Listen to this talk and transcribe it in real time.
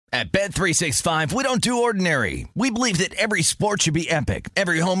At Bet365, we don't do ordinary. We believe that every sport should be epic.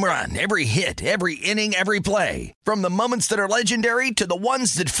 Every home run, every hit, every inning, every play. From the moments that are legendary to the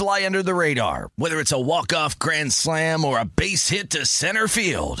ones that fly under the radar. Whether it's a walk-off grand slam or a base hit to center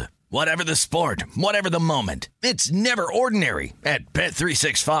field. Whatever the sport, whatever the moment. It's never ordinary at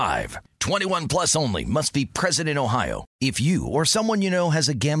Bet365. 21 plus only. Must be present in Ohio. If you or someone you know has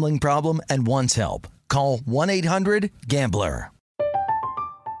a gambling problem and wants help, call 1-800-GAMBLER.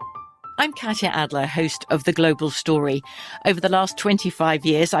 I'm Katya Adler, host of The Global Story. Over the last 25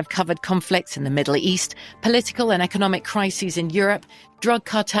 years, I've covered conflicts in the Middle East, political and economic crises in Europe, drug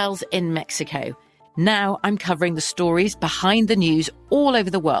cartels in Mexico. Now I'm covering the stories behind the news all over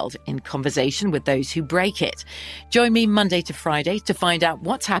the world in conversation with those who break it. Join me Monday to Friday to find out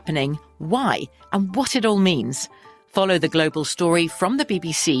what's happening, why, and what it all means. Follow The Global Story from the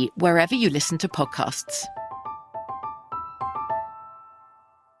BBC wherever you listen to podcasts.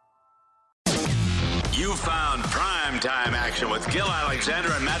 You found primetime action with Gil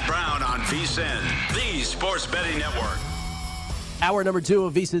Alexander and Matt Brown on VSiN, the sports betting network. Hour number 2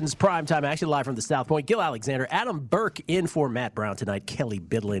 of VSiN's primetime action, live from the South Point. Gil Alexander, Adam Burke in for Matt Brown tonight. Kelly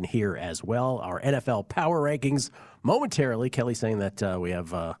Bidlin here as well. Our NFL power rankings momentarily. Kelly saying that we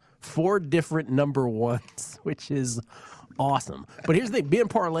have 4 different number ones, which is awesome. But here's the thing. Ben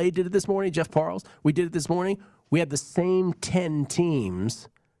Parlay did it this morning. Jeff Parles, we did it this morning. We had the same 10 teams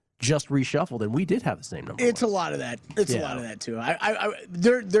just reshuffled, and we did have the same number. It's a lot of that. It's a lot of that too.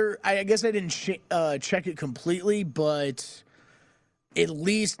 I guess I didn't check it completely, but at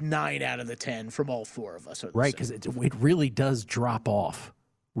least 9 out of the 10 from all 4 of us. Right, because it really does drop off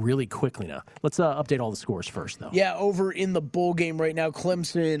really quickly now. Let's update all the scores first, though. Yeah, over in the bowl game right now,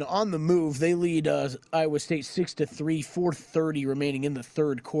 Clemson on the move. They lead Iowa State 6-3, 4:30 remaining in the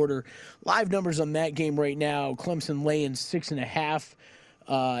third quarter. Live numbers on that game right now, Clemson laying 6.5.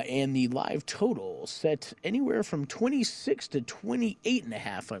 And the live total set anywhere from 26 to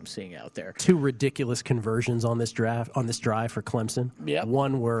 28.5. I'm seeing out there. 2 ridiculous conversions on this drive for Clemson. Yep.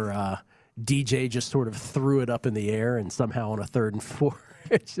 One where DJ just sort of threw it up in the air, and somehow on a 3rd and 4,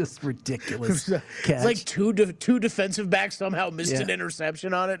 it's just ridiculous. Catch. It's like two defensive backs somehow missed an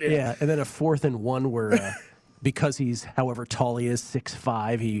interception on it. Yeah, and then a 4th and 1 where. Because he's however tall he is,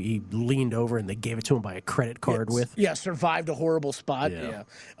 6'5", he leaned over and they gave it to him by a credit card with. Yeah, survived a horrible spot. Yeah.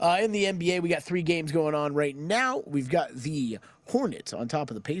 In the NBA, we got 3 games going on right now. We've got the Hornets on top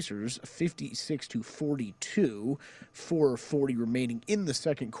of the Pacers, 56-42, 4:40 remaining in the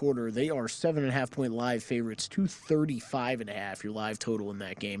second quarter. They are 7.5-point live favorites, 235.5 your live total in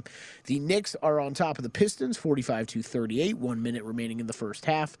that game. The Knicks are on top of the Pistons, 45-38, 1 minute remaining in the first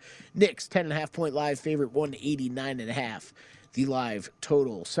half. Knicks 10.5-point live favorite, 189.5. The live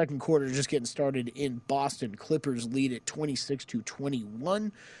total. Second quarter just getting started in Boston. Clippers lead at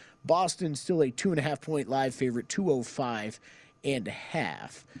 26-21. Boston still a 2.5-point live favorite,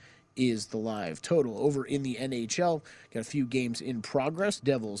 205.5 is the live total. Over in the NHL, got a few games in progress.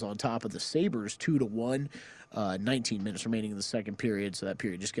 Devils on top of the Sabres, 2-1. 19 minutes remaining in the second period, so that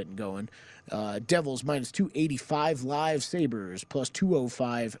period just getting going. Devils minus 285 live, Sabres plus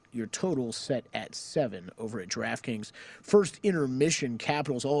 205. Your total set at 7 over at DraftKings. First intermission,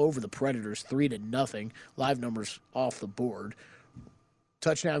 Capitals all over the Predators, 3-0. Live numbers off the board.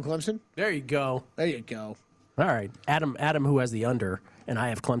 Touchdown, Clemson. There you go. There you go. All right. Adam, who has the under, and I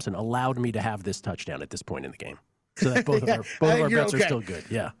have Clemson, allowed me to have this touchdown at this point in the game. So that both of our bets are still good.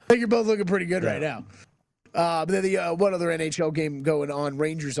 Yeah. I think you're both looking pretty good right now. But then the one other NHL game going on,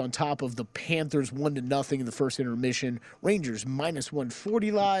 Rangers on top of the Panthers, 1-0 in the first intermission. Rangers minus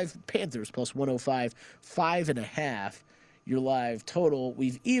 140 live, Panthers plus 105, 5.5 your live total.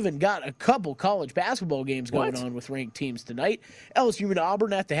 We've even got a couple college basketball games going on with ranked teams tonight. LSU and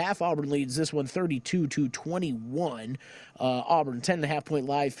Auburn at the half. Auburn leads this one 32-21. Auburn 10.5-point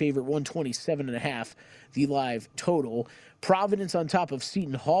live favorite, 127.5 the live total. Providence on top of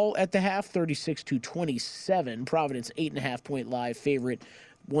Seton Hall at the half, 36-27. Providence 8.5-point live favorite,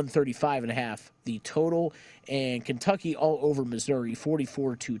 135.5 the total. And Kentucky all over Missouri,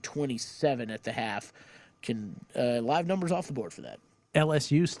 44-27 at the half. Live numbers off the board for that.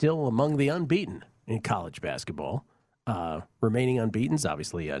 LSU still among the unbeaten in college basketball. Remaining unbeaten,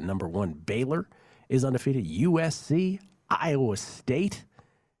 obviously number 1 Baylor is undefeated. USC, Iowa State,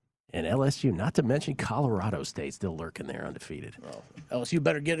 and LSU. Not to mention Colorado State still lurking there undefeated. Well, LSU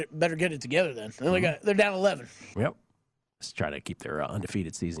better get it together then. They're down 11. Yep. Let's try to keep their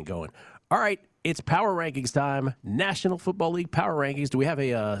undefeated season going. All right, it's Power Rankings time. National Football League Power Rankings. Do we have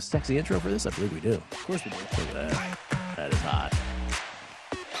a sexy intro for this? I believe we do. Of course we do. Look at that. That is hot.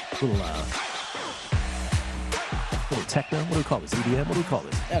 Little little techno? What do we call this? EDM? What do we call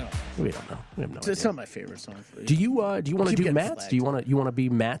this? I don't know. We don't know. We have no It's idea. not my favorite song. Do you want to Keep do getting Matt's? flagged. Do you want to be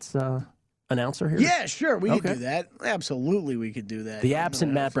Matt's announcer here? Yeah, sure. We Okay. could do that. Absolutely, we could do that. The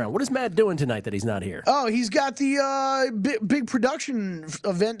absent Matt Brown. What is Matt doing tonight that he's not here? Oh, he's got the big production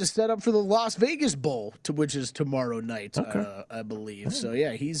event to set up for the Las Vegas Bowl, which is tomorrow night, I believe. So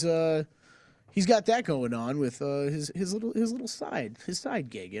yeah, he's got that going on with his little side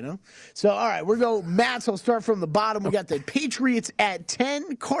gig, you know. So all right, we're going Matt's. I'll start from the bottom. We got the Patriots at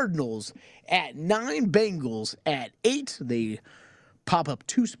 10, Cardinals at 9, Bengals at 8. They pop up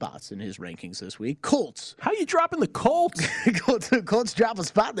 2 spots in his rankings this week. Colts. How you dropping the Colts? Colts drop a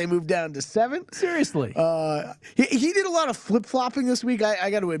spot. They move down to 7. Seriously. He did a lot of flip-flopping this week. I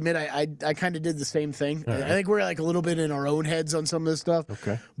got to admit, I kind of did the same thing. Right. I think we're like a little bit in our own heads on some of this stuff.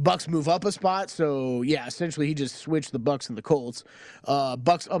 Okay. Bucks move up a spot. So, yeah, essentially he just switched the Bucks and the Colts.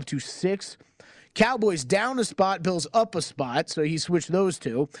 Bucks up to 6. Cowboys down a spot, Bills up a spot, so he switched those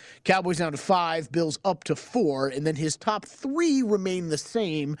 2. Cowboys down to 5, Bills up to 4, and then his top 3 remain the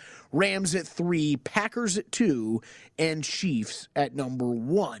same. Rams at 3, Packers at 2, and Chiefs at number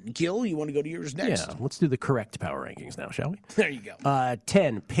 1. Gil, you want to go to yours next? Yeah, let's do the correct power rankings now, shall we? There you go.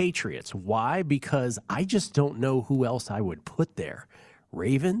 10, Patriots. Why? Because I just don't know who else I would put there.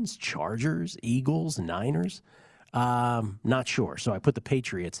 Ravens, Chargers, Eagles, Niners. Not sure. So I put the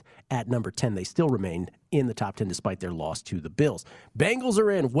Patriots at number 10. They still remain in the top 10 despite their loss to the Bills. Bengals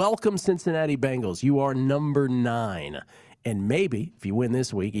are in. Welcome, Cincinnati Bengals. You are number 9. And maybe, if you win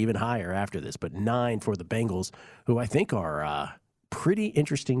this week, even higher after this. But 9 for the Bengals, who I think are a pretty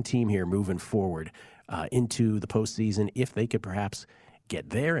interesting team here moving forward into the postseason if they could perhaps get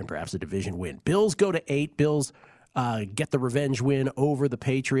there and perhaps a division win. Bills go to 8. Bills get the revenge win over the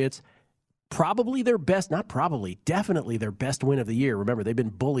Patriots. Probably their best, not probably, definitely their best win of the year. Remember, they've been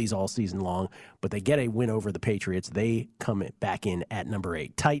bullies all season long, but they get a win over the Patriots. They come back in at number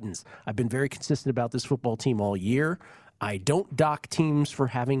 8. Titans. I've been very consistent about this football team all year. I don't dock teams for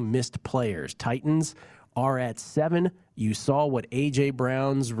having missed players. Titans are at 7. You saw what A.J.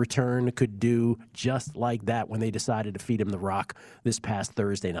 Brown's return could do just like that when they decided to feed him the rock this past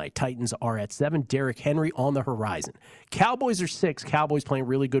Thursday night. Titans are at 7. Derrick Henry on the horizon. Cowboys are 6. Cowboys playing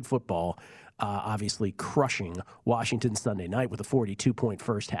really good football. Obviously crushing Washington Sunday night with a 42-point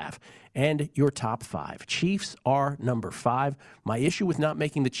first half. And your top 5. Chiefs are number 5. My issue with not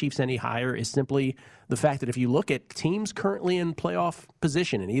making the Chiefs any higher is simply the fact that if you look at teams currently in playoff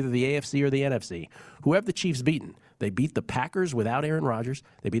position in either the AFC or the NFC, who have the Chiefs beaten? They beat the Packers without Aaron Rodgers.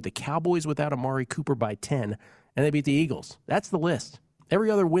 They beat the Cowboys without Amari Cooper by 10. And they beat the Eagles. That's the list. Every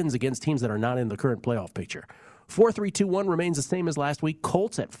other wins against teams that are not in the current playoff picture. 4-3-2-1 remains the same as last week.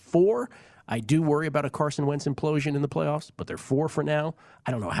 Colts at 4. I do worry about a Carson Wentz implosion in the playoffs, but they're 4 for now.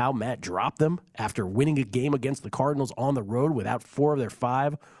 I don't know how Matt dropped them after winning a game against the Cardinals on the road without 4 of their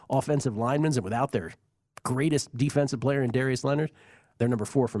 5 offensive linemen and without their greatest defensive player in Darius Leonard. They're number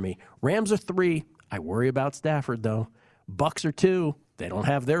 4 for me. Rams are 3. I worry about Stafford, though. Bucks are 2. They don't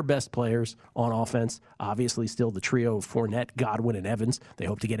have their best players on offense. Obviously, still the trio of Fournette, Godwin, and Evans. They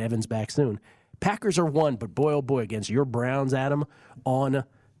hope to get Evans back soon. Packers are 1, but boy, oh boy, against your Browns, Adam, on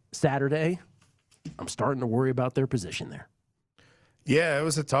Saturday, I'm starting to worry about their position there. Yeah, it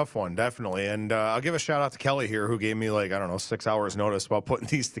was a tough one, definitely. And I'll give a shout out to Kelly here, who gave me 6 hours notice about putting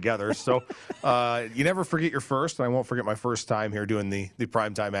these together. So you never forget your first, and I won't forget my first time here doing the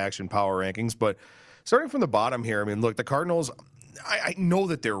primetime action power rankings. But starting from the bottom here, I mean, look, the Cardinals, I know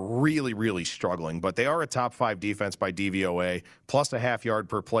that they're really, really struggling, but they are a top 5 defense by DVOA, plus a half yard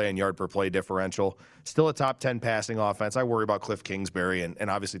per play and yard per play differential. Still a top 10 passing offense. I worry about Cliff Kingsbury, and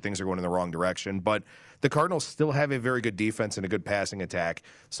obviously things are going in the wrong direction. But the Cardinals still have a very good defense and a good passing attack,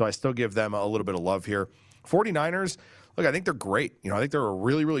 so I still give them a little bit of love here. 49ers, look, I think they're great. I think they're a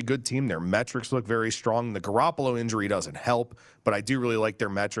really, really good team. Their metrics look very strong. The Garoppolo injury doesn't help, but I do really like their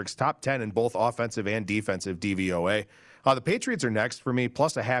metrics. Top 10 in both offensive and defensive DVOA. The Patriots are next for me,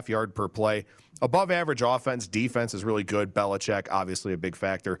 plus a half yard per play. Above average offense, defense is really good. Belichick, obviously a big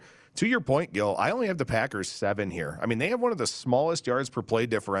factor. To your point, Gil, I only have the Packers 7 here. I mean, they have one of the smallest yards per play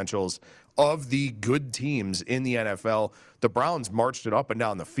differentials of the good teams in the NFL. The Browns marched it up and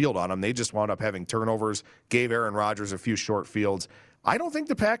down the field on them. They just wound up having turnovers, gave Aaron Rodgers a few short fields. I don't think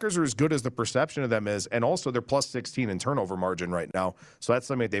the Packers are as good as the perception of them is, and also they're plus 16 in turnover margin right now. So that's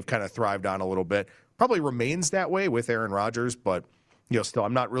something they've kind of thrived on a little bit. Probably remains that way with Aaron Rodgers, but still,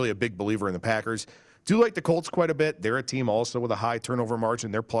 I'm not really a big believer in the Packers. Do like the Colts quite a bit. They're a team also with a high turnover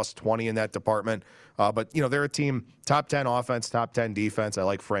margin. They're plus 20 in that department. But, they're a team, top 10 offense, top 10 defense. I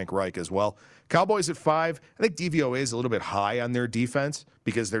like Frank Reich as well. Cowboys at 5. I think DVOA is a little bit high on their defense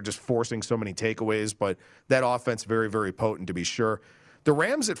because they're just forcing so many takeaways. But that offense, very, very potent to be sure. The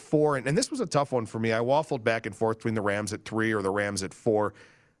Rams at 4, and this was a tough one for me. I waffled back and forth between the Rams at 3 or the Rams at 4.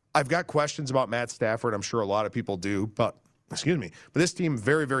 I've got questions about Matt Stafford. I'm sure a lot of people do. But this team,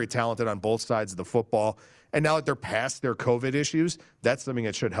 very, very talented on both sides of the football. And now that they're past their COVID issues, that's something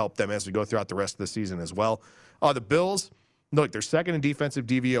that should help them as we go throughout the rest of the season as well. The Bills, look, they're second in defensive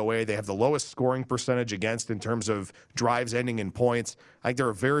DVOA. They have the lowest scoring percentage against in terms of drives ending in points. I think they're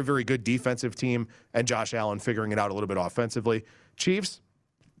a very, very good defensive team, and Josh Allen figuring it out a little bit offensively. Chiefs,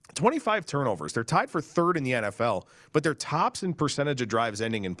 25 turnovers. They're tied for third in the NFL, but they're tops in percentage of drives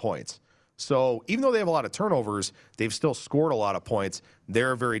ending in points. So even though they have a lot of turnovers, they've still scored a lot of points.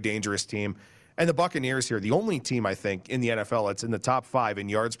 They're a very dangerous team. And the Buccaneers here, the only team, I think, in the NFL that's in the top 5 in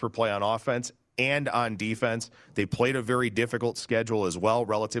yards per play on offense and on defense. They played a very difficult schedule as well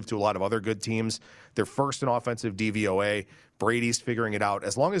relative to a lot of other good teams. They're first in offensive DVOA. Brady's figuring it out.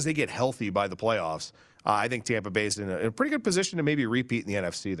 As long as they get healthy by the playoffs, I think Tampa Bay's in a pretty good position to maybe repeat in the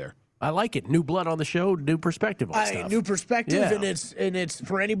NFC there. I like it. New blood on the show, new perspective on stuff. New perspective, Yeah. and it's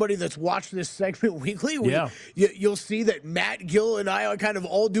for anybody that's watched this segment weekly. Yeah. You'll see that Matt, Gill, and I kind of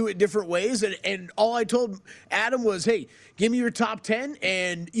all do it different ways. And all I told Adam was, hey, give me your top 10,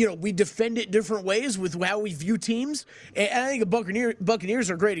 and we defend it different ways with how we view teams. And I think the Buccaneers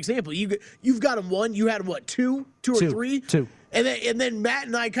are a great example. You've got them one. You had them, what, two or three? Two. And then Matt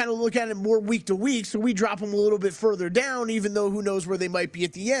and I kind of look at it more week to week, so we drop them a little bit further down, even though who knows where they might be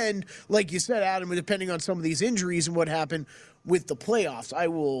at the end. Like you said, Adam, depending on some of these injuries and what happened with the playoffs. I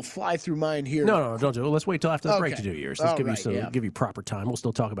will fly through mine here. No, don't do it. Let's wait till after the break to do yours. Let's give you proper time. We'll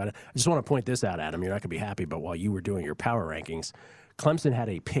still talk about it. I just want to point this out, Adam. You're not going to be happy, but while you were doing your power rankings, Clemson had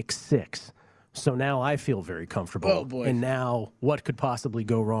a pick 6. So now I feel very comfortable. Oh, boy. And now what could possibly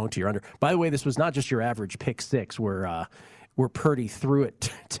go wrong to your under? By the way, this was not just your average pick 6 where Purdy threw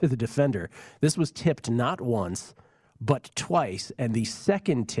it to the defender. This was tipped not once, but twice. And the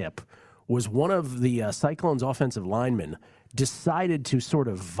second tip was one of the Cyclones' offensive linemen decided to sort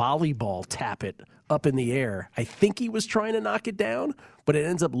of volleyball tap it up in the air. I think he was trying to knock it down, but it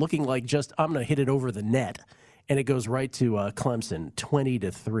ends up looking like just, I'm going to hit it over the net. And it goes right to Clemson,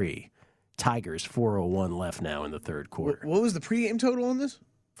 20-3. Tigers, 4:01 left now in the third quarter. What was the pregame total on this?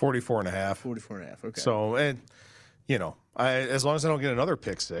 44.5. 44.5, okay. So, as long as I don't get another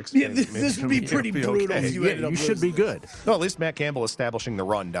pick 6. Yeah, this would be pretty brutal okay. if you ended up you should losing. be good. No, at least Matt Campbell establishing the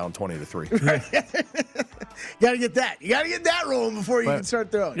run down 20-3. You got to get that. You got to get that rolling before you can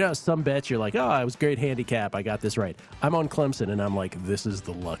start throwing. Some bets you're like, I was great handicap. I got this right. I'm on Clemson, and I'm like, this is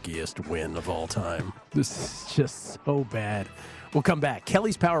the luckiest win of all time. This is just so bad. We'll come back.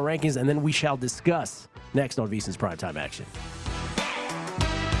 Kelly's Power Rankings, and then we shall discuss next on VSiN's Primetime Action.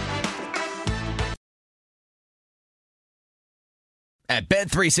 At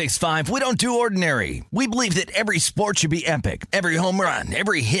Bet365, we don't do ordinary. We believe that every sport should be epic. Every home run,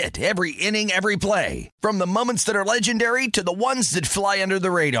 every hit, every inning, every play. From the moments that are legendary to the ones that fly under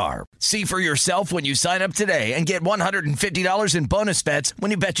the radar. See for yourself when you sign up today and get $150 in bonus bets when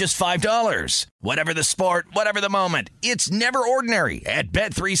you bet just $5. Whatever the sport, whatever the moment, it's never ordinary at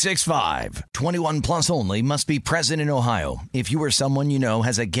Bet365. 21 plus only. Must be present in Ohio. If you or someone you know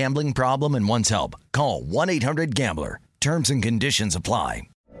has a gambling problem and wants help, call 1-800-GAMBLER. Terms and conditions apply.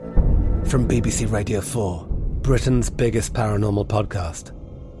 From BBC Radio 4, Britain's biggest paranormal podcast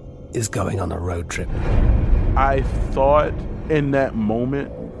is going on a road trip. I thought in that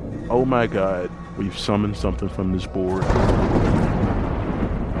moment, oh my God, we've summoned something from this board.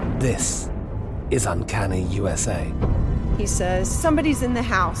 This is Uncanny USA. He says, somebody's in the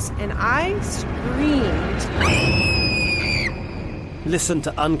house, and I screamed. Listen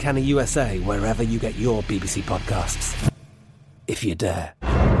to Uncanny USA wherever you get your BBC podcasts, if you dare.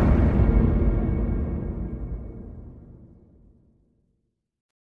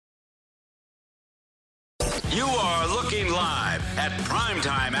 You are looking live at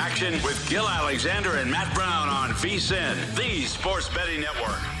Primetime Action with Gil Alexander and Matt Brown on VSiN, the Sports Betting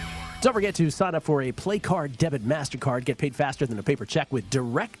Network. Don't forget to sign up for a PlayCard debit MasterCard. Get paid faster than a paper check with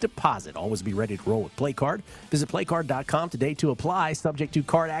direct deposit. Always be ready to roll with PlayCard. Visit playcard.com today to apply, subject to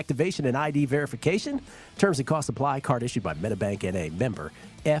card activation and ID verification. Terms and costs apply. Card issued by MetaBank N.A. Member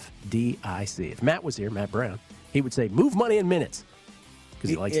FDIC. If Matt was here, Matt Brown, he would say, move money in minutes. Because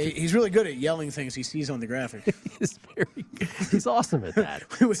he likes to. He's really good at yelling things he sees on the graphic. He's awesome at that.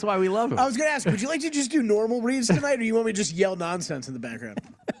 That's why we love him. I was going to ask, would you like to just do normal reads tonight, or you want me to just yell nonsense in the background?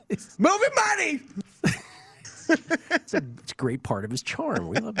 Moving money! It's a great part of his charm.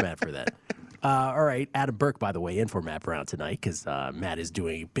 We love Matt for that. All right, Adam Burke, by the way, in for Matt Brown tonight because Matt is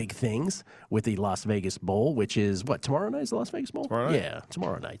doing big things with the Las Vegas Bowl, which is what, tomorrow night is the Las Vegas Bowl? Tomorrow night? Yeah,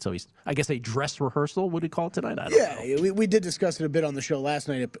 tomorrow night. So he's, I guess, a dress rehearsal, would he call it tonight? I don't know. We did discuss it a bit on the show last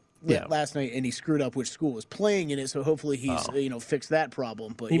night. Yeah. Last night, and he screwed up which school was playing in it, so hopefully he's fixed that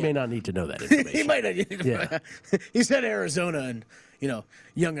problem. But He may not need to know that information. he might not need to Yeah. He said Arizona, and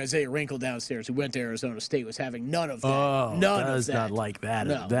young Isaiah Wrinkle downstairs who went to Arizona State was having none of that. Oh, none does of that. not like that.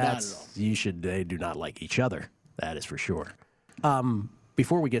 No, That's, not at all. you should. They do not like each other. That is for sure.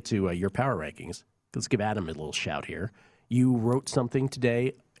 Before we get to your power rankings, let's give Adam a little shout here. You wrote something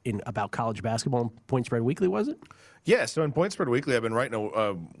today about college basketball in Point Spread Weekly, was it? Yeah, so in Point Spread Weekly, I've been writing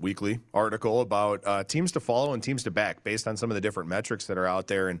a weekly article about teams to follow and teams to back based on some of the different metrics that are out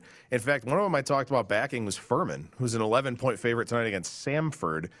there. And in fact, one of them I talked about backing was Furman, who's an 11-point favorite tonight against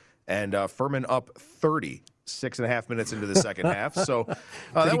Samford. And Furman up 30, 6.5 minutes into the second half. So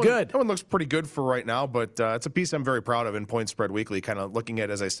that one looks pretty good for right now, but it's a piece I'm very proud of in Point Spread Weekly, kind of looking at,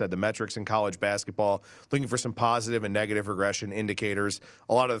 as I said, the metrics in college basketball, looking for some positive and negative regression indicators,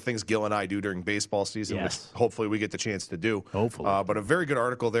 a lot of the things Gil and I do during baseball season, which hopefully we get the chance to do. Hopefully. But a very good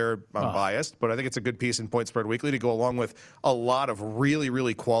article there. I'm biased, but I think it's a good piece in Point Spread Weekly to go along with a lot of really,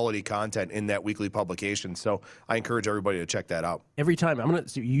 really quality content in that weekly publication. So I encourage everybody to check that out. Every time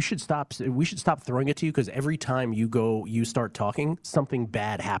we should stop throwing it to you because every time you start talking, something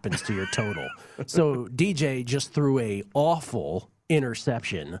bad happens to your total. So DJ just threw a awful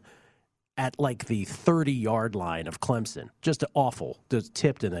interception at like the 30-yard line of Clemson. Just awful. Just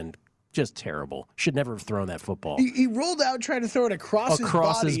tipped and then just terrible. Should never have thrown that football. He rolled out trying to throw it across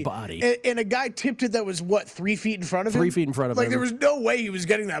his body. And a guy tipped it that was, 3 feet in front of him? 3 feet in front of him. Like, there was no way he was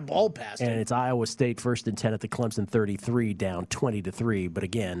getting that ball past him. And it's Iowa State 1st and 10 at the Clemson 33, down 20-3. But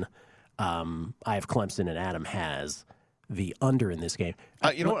again, I have Clemson and Adam has the under in this game.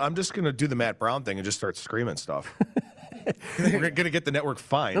 You know what? I'm just going to do the Matt Brown thing and just start screaming stuff. We're going to get the network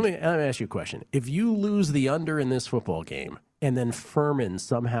fined. Let me ask you a question. If you lose the under in this football game and then Furman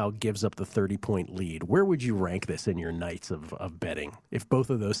somehow gives up the 30-point lead, where would you rank this in your nights of betting if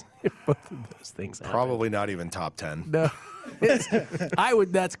both of those things happen? Probably not even top 10. No.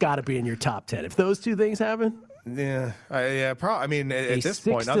 That's got to be in your top 10. If those two things happen? Yeah. I mean, at this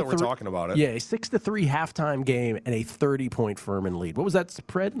point, now that we're talking about it. Yeah, a 6-3 halftime game and a 30-point Furman lead. What was that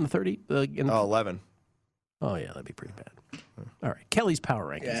spread in the 30? 11. Oh, yeah, that'd be pretty bad. All right, Kelly's power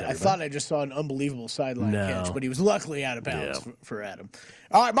rankings. Yeah, everybody. I thought I just saw an unbelievable sideline catch, but he was luckily out of bounds for Adam.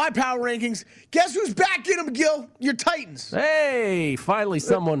 All right, my power rankings. Guess who's back in them, Gil? Your Titans. Hey, finally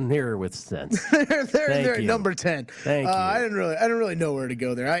someone here with sense. they're at number 10. Thank you. I didn't really know where to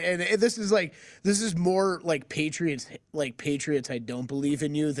go there. And this is more like Patriots. Like Patriots, I don't believe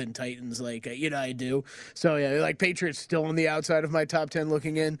in you than Titans. Like I do. So yeah, like Patriots still on the outside of my top 10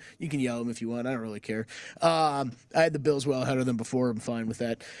 looking in. You can yell them if you want. I don't really care. I had the Bills well ahead of them before. I'm fine with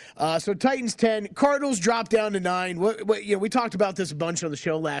that. So Titans 10, Cardinals drop down to 9. We talked about this a bunch on the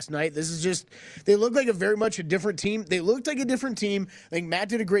show last night. This is just, they look like very much a different team. They looked like a different team. I think Matt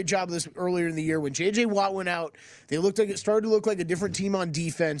did a great job of this earlier in the year. When J.J. Watt went out, they started to look like a different team on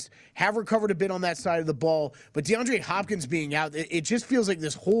defense, have recovered a bit on that side of the ball. But DeAndre Hopkins being out, it just feels like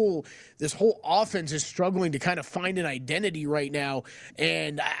this whole offense is struggling to kind of find an identity right now.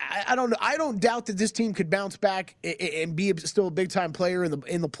 And I don't know. I don't doubt that this team could bounce back and be still a big-time player in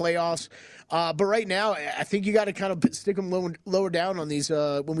the playoffs. But right now, I think you got to kind of stick them lower down on these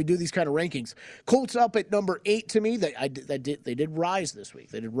when we do these kind of rankings. Colts up at number 8 to me. They did rise this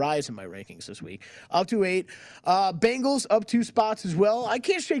week. They did rise in my rankings this week. Up to 8. Bengals up 2 spots as well. I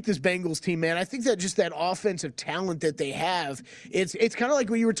can't shake this Bengals team, man. I think that just that offensive talent that they have, it's kind of like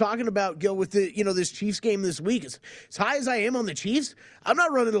what you were talking about, Gil, with the this Chiefs game this week. As high as I am on the Chiefs, I'm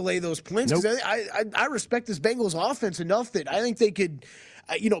not running to lay those points because I respect this Bengals offense enough that I think they could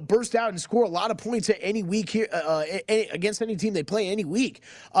burst out and score a lot of points at any week here against any team they play any week.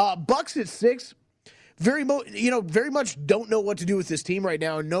 Bucks at 6. Very much don't know what to do with this team right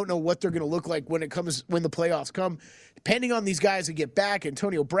now and don't know what they're going to look like when the playoffs come. Depending on these guys that get back,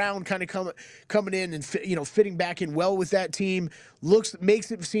 Antonio Brown kind of coming in and fitting back in well with that team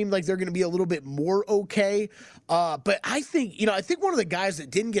makes it seem like they're going to be a little bit more okay. But I think one of the guys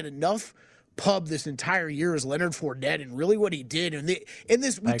that didn't get enough pub this entire year is Leonard Fournette and really what he did. And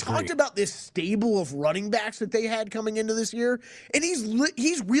we talked about this stable of running backs that they had coming into this year, and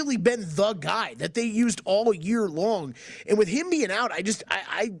he's really been the guy that they used all year long. And with him being out,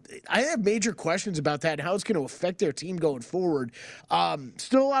 I have major questions about that and how it's going to affect their team going forward.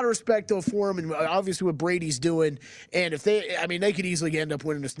 Still a lot of respect though for him, and obviously what Brady's doing. And if they could easily end up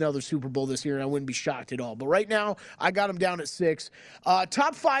winning another Super Bowl this year, and I wouldn't be shocked at all. But right now, I got them down at 6.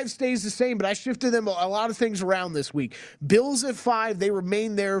 Top 5 stays the same, but I shifted them a lot of things around this week. Bills at 5, they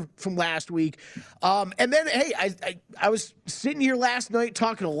remain there from last week. And then, hey, I was sitting here last night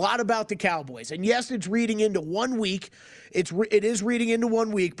talking a lot about the Cowboys. And yes, it's reading into 1 week. It is reading into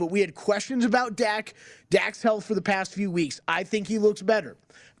 1 week, but we had questions about Dak's health for the past few weeks. I think he looks better.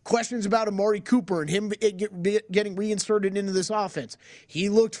 Questions about Amari Cooper and him getting reinserted into this offense. He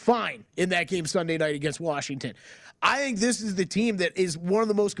looked fine in that game Sunday night against Washington. I think this is the team that is one of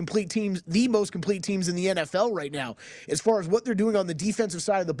the most complete teams in the NFL right now, as far as what they're doing on the defensive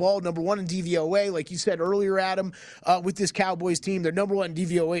side of the ball. Number 1 in DVOA, like you said earlier, Adam, with this Cowboys team. They're number 1 in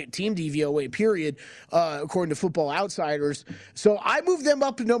DVOA, team DVOA, period, according to Football Outsiders. So I moved them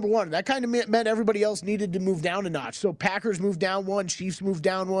up to number 1. That kind of meant everybody else needed to move down a notch. So Packers moved down 1, Chiefs moved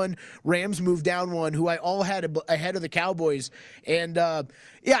down 1, Rams moved down 1, who I all had ahead of the Cowboys. And,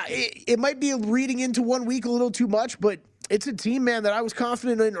 it might be reading into 1 week a little too much, but it's a team, man, that I was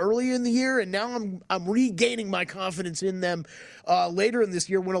confident in early in the year, and now I'm regaining my confidence in them later in this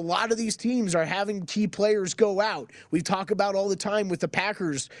year when a lot of these teams are having key players go out. We talk about all the time with the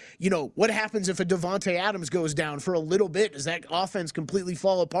Packers, what happens if a Devontae Adams goes down for a little bit? Does that offense completely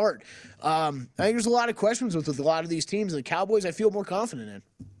fall apart? I think there's a lot of questions with a lot of these teams. The Cowboys, I feel more confident in.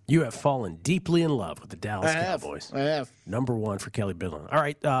 You have fallen deeply in love with the Dallas Cowboys. I have. Number 1 for Kelly Bidlin. All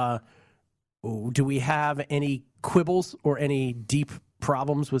right. Do we have any quibbles or any deep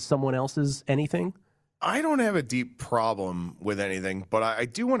problems with someone else's anything? I don't have a deep problem with anything, but I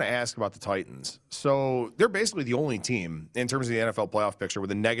do want to ask about the Titans. So they're basically the only team in terms of the NFL playoff picture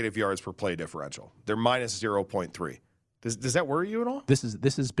with a negative yards per play differential. They're minus 0.3. Does that worry you at all? This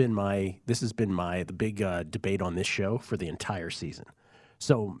has been the big debate on this show for the entire season.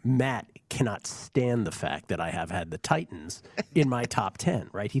 So Matt cannot stand the fact that I have had the Titans in my top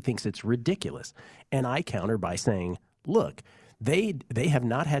 10, right? He thinks it's ridiculous. And I counter by saying, look, they have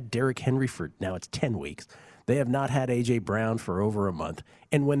not had Derrick Henry for, now it's 10 weeks. They have not had A.J. Brown for over a month.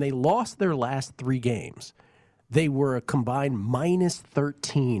 And when they lost their last 3 games, they were a combined minus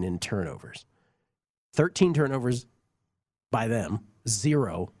 13 in turnovers. 13 turnovers by them,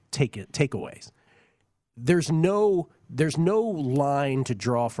 0 takeaways. There's no line to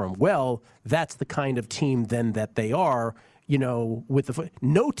draw from. Well, that's the kind of team then that they are. No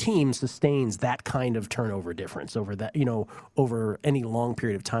team sustains that kind of turnover difference over that. Over any long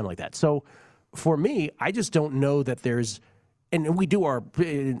period of time like that. So, for me, I just don't know that there's. And we do our power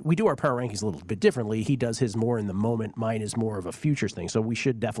rankings a little bit differently. He does his more in the moment. Mine is more of a futures thing. So we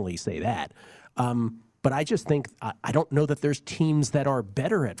should definitely say that. But I just think I don't know that there's teams that are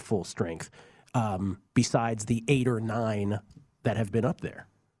better at full strength. Besides the 8 or 9 that have been up there.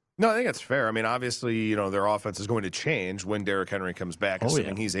 No, I think that's fair. I mean, obviously, their offense is going to change when Derrick Henry comes back,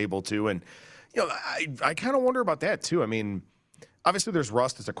 assuming he's able to. And, I kind of wonder about that, too. I mean, obviously there's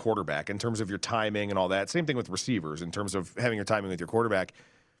rust as a quarterback in terms of your timing and all that. Same thing with receivers in terms of having your timing with your quarterback.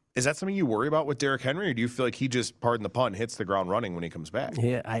 Is that something you worry about with Derrick Henry, or do you feel like he just, pardon the pun, hits the ground running when he comes back?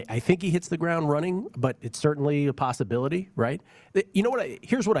 Yeah, I think he hits the ground running, but it's certainly a possibility, right? You know what?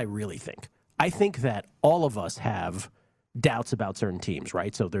 Here's what I really think. I think that all of us have doubts about certain teams,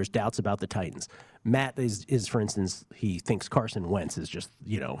 right? So there's doubts about the Titans. Matt is, for instance, he thinks Carson Wentz is just,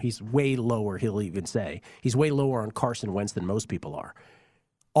 he's way lower, he'll even say. He's way lower on Carson Wentz than most people are.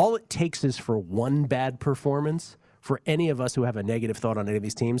 All it takes is for one bad performance for any of us who have a negative thought on any of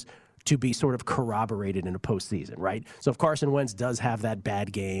these teams to be sort of corroborated in a postseason, right? So if Carson Wentz does have that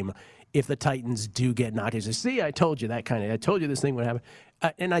bad game, if the Titans do get knocked, he says, see, I told you I told you this thing would happen.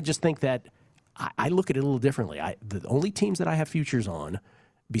 And I just think that I look at it a little differently. The only teams that I have futures on,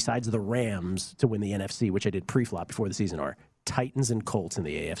 besides the Rams to win the NFC, which I did pre-flop before the season, are Titans and Colts in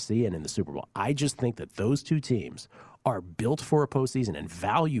the AFC and in the Super Bowl. I just think that those two teams are built for a postseason, and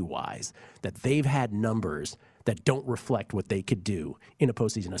value-wise, that they've had numbers that don't reflect what they could do in a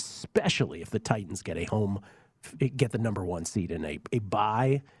postseason, especially if the Titans get the number 1 seed in a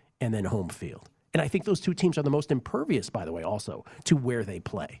bye and then home field. And I think those two teams are the most impervious, by the way, also to where they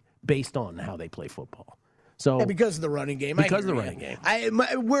play, based on how they play football. So yeah, because of the running game. Because of the running game.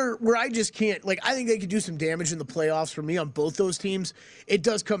 Where I just can't, like, I think they could do some damage in the playoffs for me on both those teams. It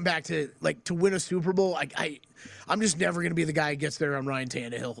does come back to, like, to win a Super Bowl. I'm just never going to be the guy who gets there on Ryan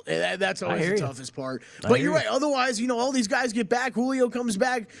Tannehill. That's always the toughest part. But you're right. Otherwise, all these guys get back. Julio comes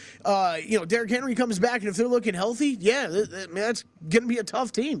back. Derrick Henry comes back. And if they're looking healthy, that's going to be a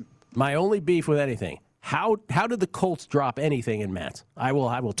tough team. My only beef with anything. How did the Colts drop anything in Matt? I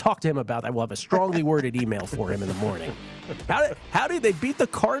will talk to him about that. I will have a strongly worded email for him in the morning. How did they beat the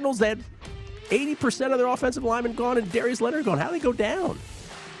Cardinals that 80% of their offensive linemen gone and Darius Leonard gone? How did they go down?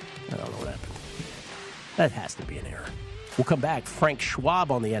 I don't know what happened. That has to be an error. We'll come back. Frank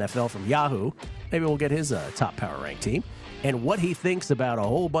Schwab on the NFL from Yahoo. Maybe we'll get his top power rank team and what he thinks about a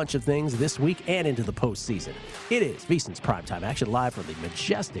whole bunch of things this week and into the postseason. It is VSiN's Primetime Action live from the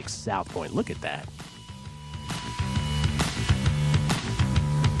majestic South Point. Look at that.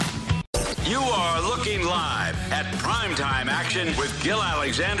 You are looking live at Primetime Action with Gil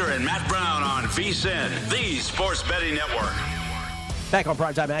Alexander and Matt Brown on VSiN, the Sports Betting Network. Back on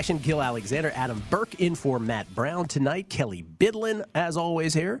Primetime Action, Gil Alexander, Adam Burke in for Matt Brown tonight. Kelly Bidlin, as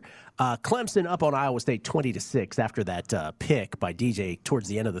always, here. Clemson up on Iowa State 20-6 after that pick by DJ towards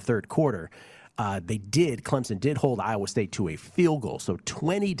the end of the third quarter. Clemson did hold Iowa State to a field goal, so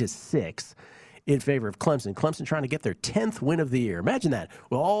 20-6 in favor of Clemson. Clemson trying to get their 10th win of the year. Imagine that.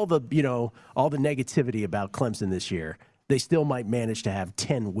 With all the negativity about Clemson this year, they still might manage to have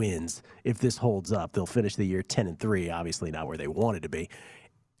 10 wins if this holds up. They'll finish the year 10-3, obviously not where they wanted to be.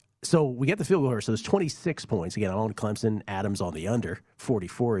 So we get the field goal here. So there's 26 points. Again, I'm on Clemson. Adams on the under.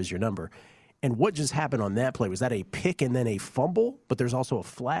 44 is your number. And what just happened on that play? Was that a pick and then a fumble? But there's also a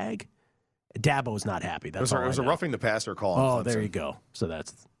flag? Dabo's not happy. It was a roughing the passer call on Clemson. There you go. So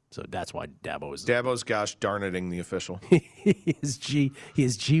that's why Dabo's gosh darn iting the official. He is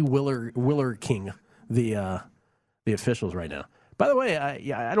G. Willer King, the officials right now. By the way,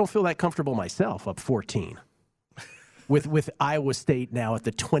 I don't feel that comfortable myself up 14 with Iowa State now at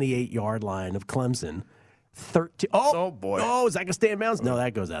the 28-yard line of Clemson. 13. Oh boy! Oh, is that gonna stay in bounds? No,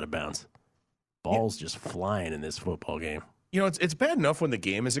 that goes out of bounds. Ball's just flying in this football game. It's bad enough when the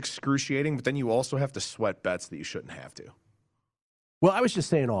game is excruciating, but then you also have to sweat bets that you shouldn't have to. Well, I was just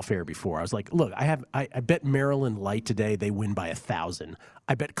saying off air before. I was like, look, I bet Maryland light today. They win by 1,000.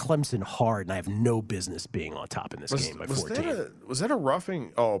 I bet Clemson hard, and I have no business being on top in this game by 14. Was that a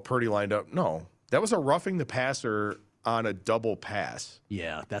roughing? Oh, Purdy lined up. No, that was a roughing the passer on a double pass.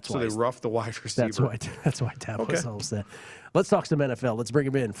 Yeah, that's why. So they roughed the wide receiver. That's why Dabo's all set. Let's talk some NFL. Let's bring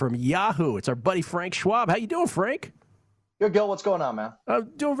him in from Yahoo. It's our buddy Frank Schwab. How you doing, Frank? Good, Gil. What's going on, man?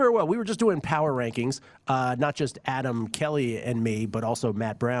 Doing very well. We were just doing power rankings, not just Adam, Kelly, and me, but also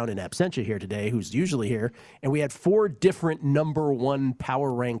Matt Brown in absentia here today, who's usually here. And we had 4 different number one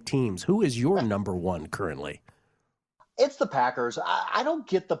power rank teams. Who is your number one currently? It's the Packers. I don't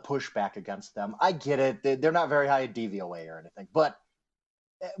get the pushback against them. I get it. They're not very high in DVOA or anything. But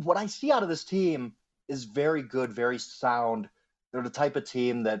what I see out of this team is very good, very sound. They're the type of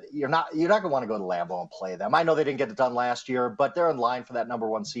team that you're not going to want to go to Lambeau and play them. I know they didn't get it done last year, but they're in line for that number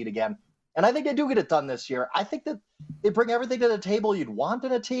one seed again. And I think they do get it done this year. I think that they bring everything to the table you'd want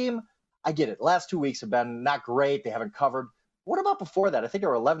in a team. I get it. The last 2 weeks have been not great. They haven't covered. What about before that? I think they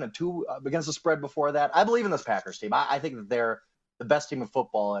were 11-2 against the spread before that. I believe in this Packers team. I think that they're the best team in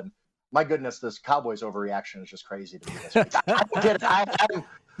football. And my goodness, this Cowboys overreaction is just crazy to me this week. I get it.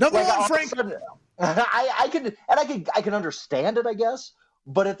 Number one, Frank. I can understand it, I guess,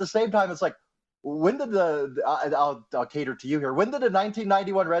 but at the same time, it's like, when did I'll cater to you here. When did the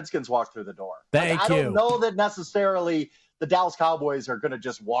 1991 Redskins walk through the door? I don't know that necessarily the Dallas Cowboys are going to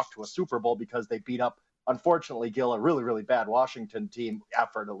just walk to a Super Bowl because they beat up, unfortunately, Gil, a really, really bad Washington team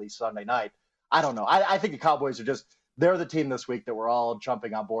effort, at least Sunday night. I don't know. I think the Cowboys are they're the team this week that we're all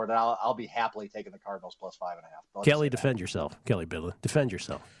jumping on board, and I'll be happily taking the Cardinals plus 5.5. Kelly, defend yourself. Kelly Bidlin, defend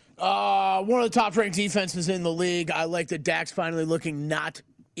yourself. One of the top-ranked defenses in the league. I like that Dak's finally looking not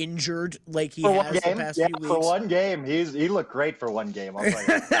injured like he has the past few weeks. For one game. He looked great for one game. I'll tell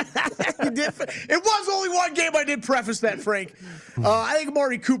you. It was only one game. I did preface that, Frank. I think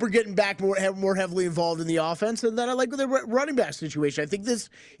Amari Cooper getting back more heavily involved in the offense, and then I like the running back situation. I think this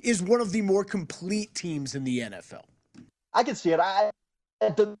is one of the more complete teams in the NFL. I can see it.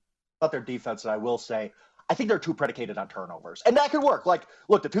 About their defense, and I will say, I think they're too predicated on turnovers. And that could work. Like,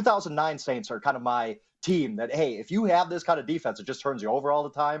 look, the 2009 Saints are kind of my team that, hey, if you have this kind of defense, it just turns you over all the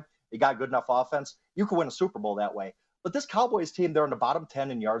time. You got good enough offense, you can win a Super Bowl that way. But this Cowboys team, they're in the bottom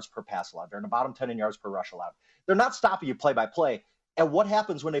 10 in yards per pass allowed. They're in the bottom 10 in yards per rush allowed. They're not stopping you play by play. And what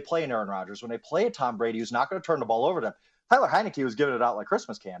happens when they play an Aaron Rodgers, when they play a Tom Brady who's not going to turn the ball over to them? Tyler Heineke was giving it out like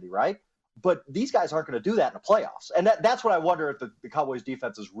Christmas candy, right? But these guys aren't going to do that in the playoffs. And that's what I wonder if the Cowboys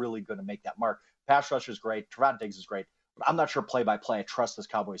defense is really going to make that mark. Pass rush is great. Trevon Diggs is great. But I'm not sure play-by-play I trust this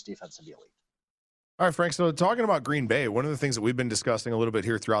Cowboys defense to be elite. All right, Frank, so talking about Green Bay, one of the things that we've been discussing a little bit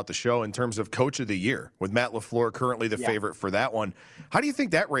here throughout the show in terms of Coach of the Year, with Matt LaFleur currently the favorite for that one. How do you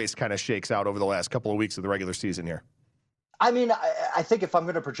think that race kind of shakes out over the last couple of weeks of the regular season here? I mean, I think if I'm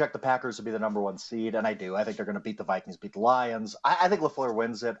going to project the Packers to be the number 1 seed, and I do, I think they're going to beat the Vikings, beat the Lions. I think LaFleur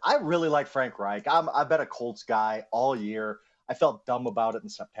wins it. I really like Frank Reich. I've been a Colts guy all year. I felt dumb about it in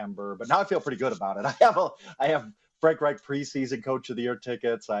September, but now I feel pretty good about it. I have Frank Reich preseason Coach of the Year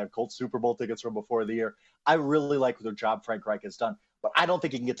tickets. I have Colts Super Bowl tickets from before the year. I really like the job Frank Reich has done, but I don't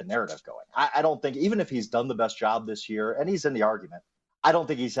think he can get the narrative going. I don't think, even if he's done the best job this year, and he's in the argument, I don't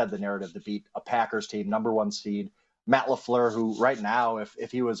think he's had the narrative to beat a Packers team, number 1 seed. Matt LaFleur, who right now,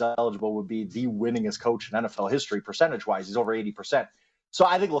 if he was eligible, would be the winningest coach in NFL history, percentage-wise. He's over 80%. So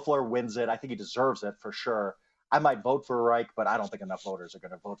I think LaFleur wins it. I think he deserves it for sure. I might vote for Reich, but I don't think enough voters are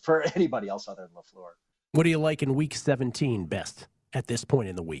going to vote for anybody else other than LaFleur. What do you like in Week 17 best at this point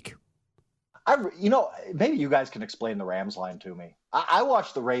in the week? Maybe you guys can explain the Rams line to me. I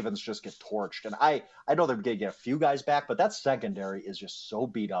watched the Ravens just get torched, and I know they're going to get a few guys back, but that secondary is just so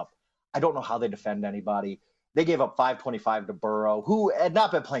beat up. I don't know how they defend anybody. They gave up 525 to Burrow, who had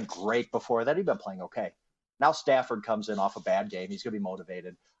not been playing great before that. He'd been playing okay. Now Stafford comes in off a bad game. He's going to be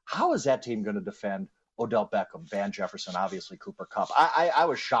motivated. How is that team going to defend Odell Beckham, Van Jefferson, obviously Cooper Kupp? I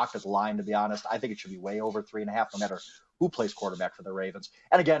was shocked at the line, to be honest. I think it should be way over 3.5, no matter who plays quarterback for the Ravens.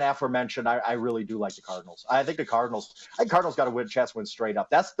 And again, aforementioned, I really do like the Cardinals. I think Cardinals got a chance to win straight up.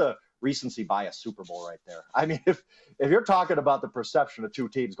 That's the recency bias Super Bowl right there. I mean, if you're talking about the perception of two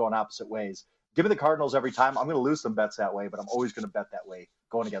teams going opposite ways, give me the Cardinals every time. I'm going to lose some bets that way, but I'm always going to bet that way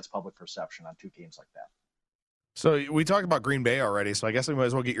going against public perception on two teams like that. So we talked about Green Bay already, so I guess we might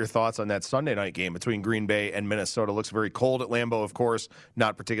as well get your thoughts on that Sunday night game between Green Bay and Minnesota. Looks very cold at Lambeau, of course,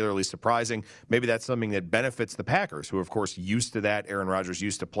 not particularly surprising. Maybe that's something that benefits the Packers, who, of course, used to that. Aaron Rodgers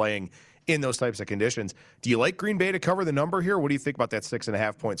used to playing in those types of conditions. Do you like Green Bay to cover the number here? What do you think about that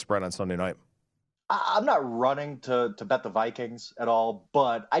 6.5-point spread on Sunday night? I'm not running to bet the Vikings at all,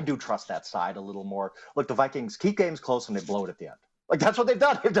 but I do trust that side a little more. Look, the Vikings keep games close and they blow it at the end. Like, that's what they've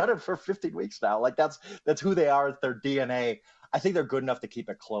done. They've done it for 15 weeks now. Like, that's who they are. It's their DNA. I think they're good enough to keep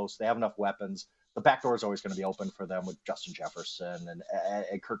it close. They have enough weapons. The back door is always going to be open for them with Justin Jefferson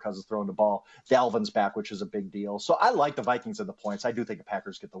and Kirk Cousins throwing the ball. Dalvin's back, which is a big deal. So I like the Vikings and the points. I do think the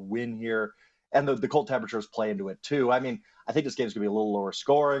Packers get the win here. And the cold temperatures play into it, too. I mean, I think this game's going to be a little lower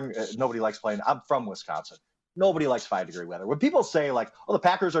scoring. Nobody likes playing. I'm from Wisconsin. Nobody likes 5-degree weather. When people say, like, oh, the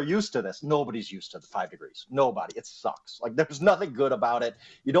Packers are used to this, nobody's used to the 5 degrees. Nobody. It sucks. Like, there's nothing good about it.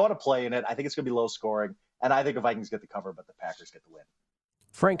 You don't want to play in it. I think it's going to be low scoring. And I think the Vikings get the cover, but the Packers get the win.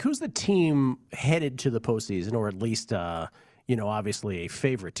 Frank, who's the team headed to the postseason, or at least, obviously a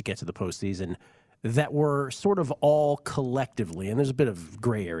favorite to get to the postseason, that we're sort of all collectively, and there's a bit of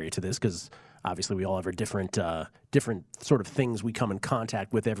gray area to this because obviously we all have our different sort of things we come in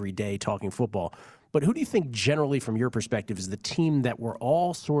contact with every day talking football. But who do you think generally from your perspective is the team that we're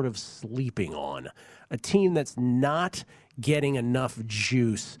all sort of sleeping on? A team that's not getting enough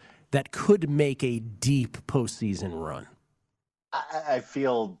juice that could make a deep postseason run? I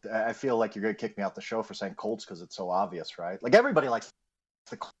feel like you're going to kick me off the show for saying Colts because it's so obvious, right? Like, everybody likes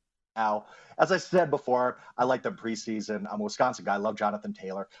the Colts now. As I said before, I like them preseason. I'm a Wisconsin guy. I love Jonathan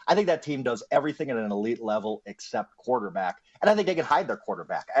Taylor. I think that team does everything at an elite level except quarterback. And I think they can hide their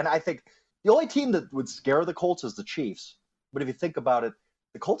quarterback. And I think the only team that would scare the Colts is the Chiefs. But if you think about it,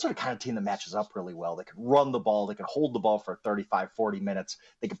 the Colts are the kind of team that matches up really well. They can run the ball. They can hold the ball for 35, 40 minutes.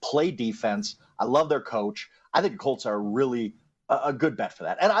 They can play defense. I love their coach. I think the Colts are really a good bet for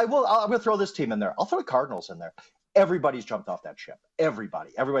that. And I'm going to throw this team in there. I'll throw the Cardinals in there. Everybody's jumped off that ship.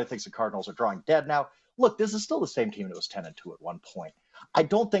 Everybody thinks the Cardinals are drawing dead now. Look, this is still the same team that was 10-2 at one point. I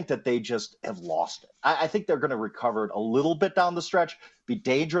don't think that they just have lost it. I think they're going to recover it a little bit down the stretch, be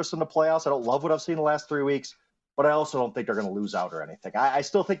dangerous in the playoffs. I don't love what I've seen the last 3 weeks, but I also don't think they're going to lose out or anything. I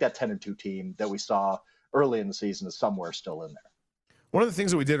still think that 10-2 team that we saw early in the season is somewhere still in there. One of the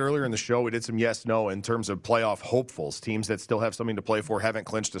things that we did earlier in the show, we did some yes-no in terms of playoff hopefuls, teams that still have something to play for, haven't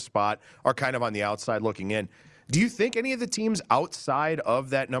clinched a spot, are kind of on the outside looking in. Do you think any of the teams outside of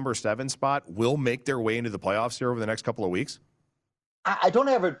that number 7 spot will make their way into the playoffs here over the next couple of weeks? I don't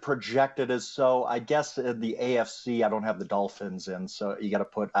have it projected as so. I guess in the AFC, I don't have the Dolphins in, so you got to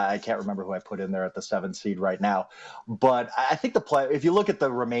put. I can't remember who I put in there at the 7 seed right now, but I think if you look at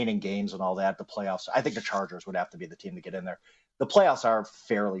the remaining games and all that, the playoffs, I think the Chargers would have to be the team to get in there. The playoffs are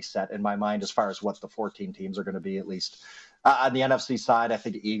fairly set in my mind as far as what the 14 teams are going to be, at least On the NFC side, I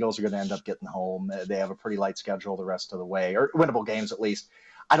think the Eagles are going to end up getting home. They have a pretty light schedule the rest of the way, or winnable games at least.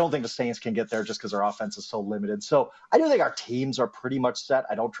 I don't think the Saints can get there just because their offense is so limited. So I do think our teams are pretty much set.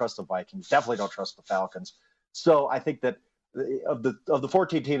 I don't trust the Vikings. Definitely don't trust the Falcons. So I think that of the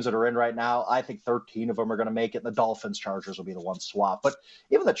 14 teams that are in right now, I think 13 of them are going to make it. The Dolphins, Chargers will be the one swap. But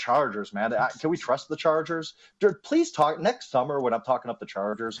even the Chargers, man, can we trust the Chargers? Please talk next summer when I'm talking up the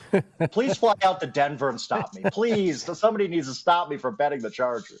Chargers. Please fly out to Denver and stop me. Please, somebody needs to stop me from betting the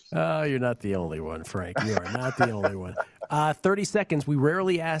Chargers. Oh, you're not the only one, Frank. You are not the only one. 30 seconds. We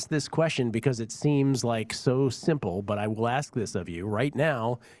rarely ask this question because it seems like so simple, but I will ask this of you right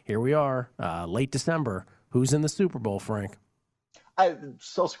now. Here we are, late December. Who's in the Super Bowl, Frank?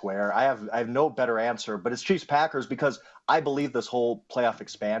 So square. I have no better answer, but it's Chiefs Packers because I believe this whole playoff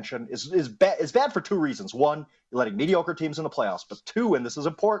expansion is bad for two reasons. One, you're letting mediocre teams in the playoffs, but two, and this is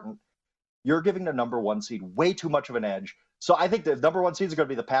important, you're giving the number one seed way too much of an edge. So I think the number one seeds are going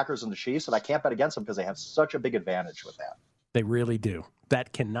to be the Packers and the Chiefs, and I can't bet against them because they have such a big advantage with that. They really do.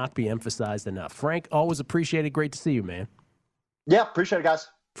 That cannot be emphasized enough. Frank, always appreciated. Great to see you, man. Yeah, appreciate it, guys.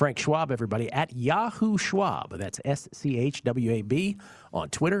 Frank Schwab, everybody, at Yahoo Schwab. That's SCHWAB on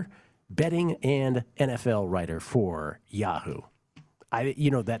Twitter, betting and NFL writer for Yahoo.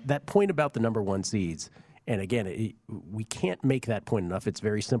 That point about the number one seeds, and again, we can't make that point enough. It's a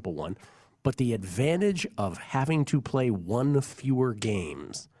very simple one. But the advantage of having to play one fewer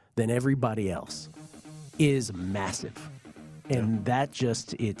games than everybody else is massive. And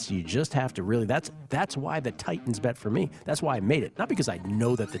you just have to really, that's why the Titans bet for me. That's why I made it. Not because I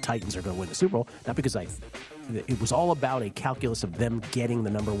know that the Titans are going to win the Super Bowl, not because it was all about a calculus of them getting the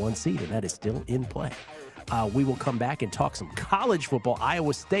number one seed, and that is still in play. We will come back and talk some college football.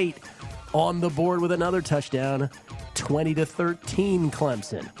 Iowa State on the board with another touchdown, 20-13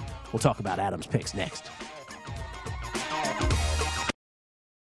 Clemson. We'll talk about Adam's picks next.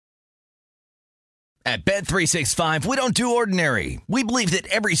 At Bet365, we don't do ordinary. We believe that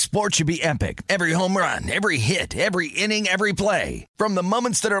every sport should be epic. Every home run, every hit, every inning, every play. From the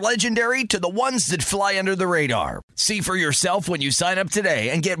moments that are legendary to the ones that fly under the radar. See for yourself when you sign up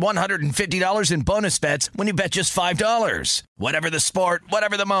today and get $150 in bonus bets when you bet just $5. Whatever the sport,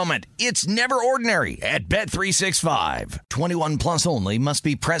 whatever the moment, it's never ordinary at Bet365. 21 plus only. Must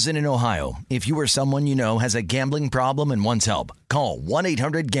be present in Ohio. If you or someone you know has a gambling problem and wants help, call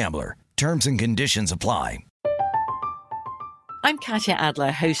 1-800-GAMBLER. Terms and conditions apply. I'm Katya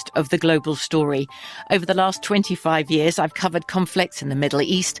Adler, host of The Global Story. Over the last 25 years, I've covered conflicts in the Middle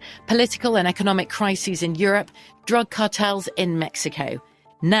East, political and economic crises in Europe, drug cartels in Mexico.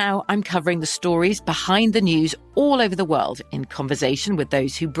 Now I'm covering the stories behind the news all over the world in conversation with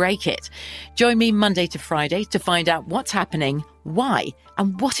those who break it. Join me Monday to Friday to find out what's happening, why,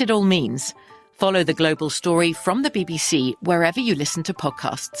 and what it all means. Follow The Global Story from the BBC wherever you listen to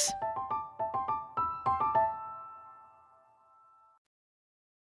podcasts.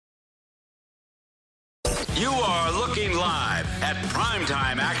 You are looking live at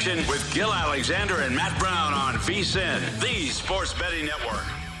Primetime Action with Gil Alexander and Matt Brown on VSiN, the Sports Betting Network.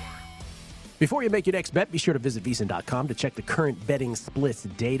 Before you make your next bet, be sure to visit VSiN.com to check the current betting splits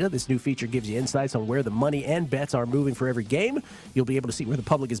data. This new feature gives you insights on where the money and bets are moving for every game. You'll be able to see where the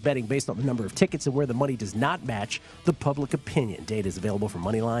public is betting based on the number of tickets and where the money does not match the public opinion. Data is available for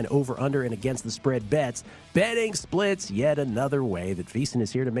money line, over, under, and against the spread bets. Betting splits, yet another way that VSiN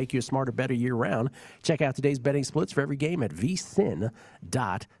is here to make you a smarter, better year-round. Check out today's betting splits for every game at VSiN.com.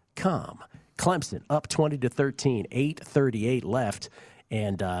 Clemson up 20-13, 8:38 left.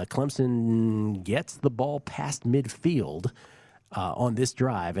 And Clemson gets the ball past midfield on this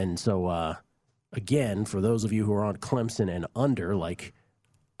drive. And so, again, for those of you who are on Clemson and under, like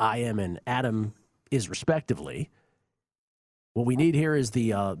I am and Adam is respectively, what we need here is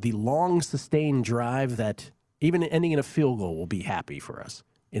the long, sustained drive that even ending in a field goal will be happy for us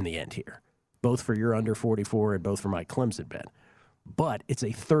in the end here, both for your under 44 and both for my Clemson bet. But it's a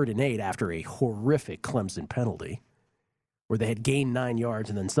 3rd and 8 after a horrific Clemson penalty, where they had gained 9 yards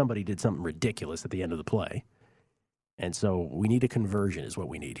and then somebody did something ridiculous at the end of the play. And so we need a conversion is what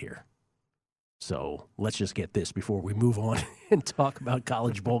we need here. So let's just get this before we move on and talk about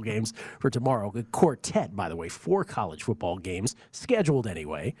college bowl games for tomorrow. A quartet, by the way, 4 college football games scheduled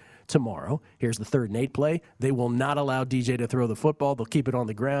anyway tomorrow. Here's the 3rd and 8 play. They will not allow DJ to throw the football. They'll keep it on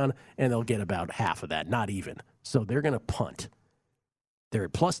the ground, and they'll get about half of that, not even. So they're going to punt. They're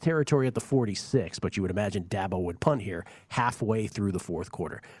at plus territory at the 46, but you would imagine Dabo would punt here halfway through the 4th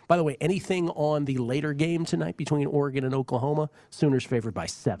quarter. By the way, anything on the later game tonight between Oregon and Oklahoma? Sooners favored by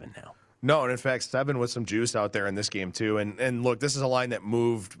 7 now. No, and in fact, 7 with some juice out there in this game, too. And look, this is a line that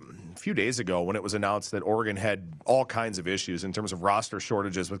moved a few days ago when it was announced that Oregon had all kinds of issues in terms of roster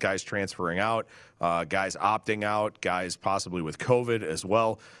shortages with guys transferring out, guys opting out, guys possibly with COVID as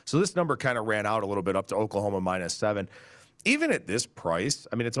well. So this number kind of ran out a little bit up to Oklahoma -7. Even at this price,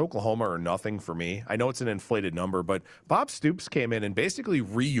 I mean, it's Oklahoma or nothing for me. I know it's an inflated number, but Bob Stoops came in and basically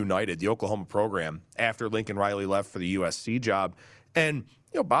reunited the Oklahoma program after Lincoln Riley left for the USC job. And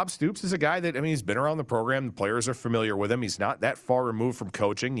Bob Stoops is a guy that, he's been around the program. The players are familiar with him. He's not that far removed from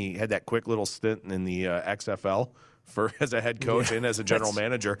coaching. He had that quick little stint in the XFL as a head coach and as a general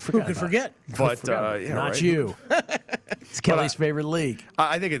manager. Who could forget? But not right? you. It's Kelly's favorite league.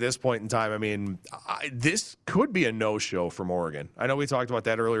 I think at this point in time, this could be a no-show from Oregon. I know we talked about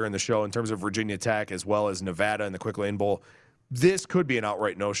that earlier in the show in terms of Virginia Tech as well as Nevada and the Quick Lane Bowl. This could be an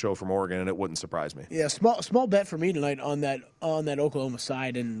outright no-show from Oregon, and it wouldn't surprise me. Yeah, small bet for me tonight on that Oklahoma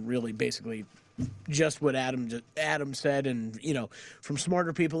side, and really basically just what Adam said, and from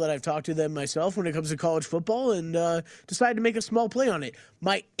smarter people that I've talked to than myself when it comes to college football, and decided to make a small play on it.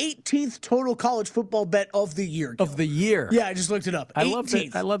 My 18th total college football bet of the year. Of the year? Yeah, I just looked it up. I love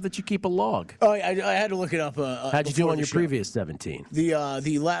that you keep a log. Oh, I had to look it up. How'd you do on your previous 17?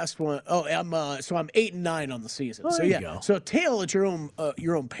 The last one. Oh, I'm 8-9 on the season. So there you yeah, go. so tail at your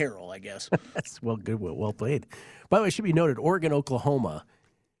own peril, I guess. That's well played. By the way, it should be noted, Oregon, Oklahoma.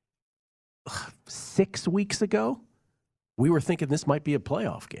 6 weeks ago, we were thinking this might be a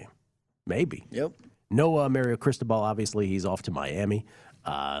playoff game. Maybe. Yep. No Mario Cristobal, obviously, he's off to Miami.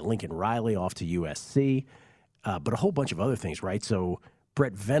 Lincoln Riley off to USC. But a whole bunch of other things, right? So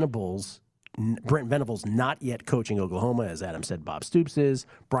Brent Venables not yet coaching Oklahoma, as Adam said, Bob Stoops is.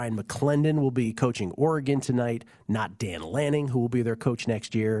 Brian McClendon will be coaching Oregon tonight, not Dan Lanning, who will be their coach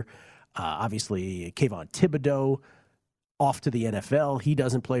next year. Obviously, Kayvon Thibodeau off to the NFL. He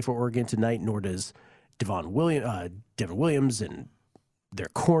doesn't play for Oregon tonight, nor does Devin Williams and their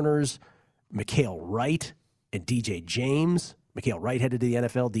corners, Mikhail Wright and DJ James. Mikhail Wright headed to the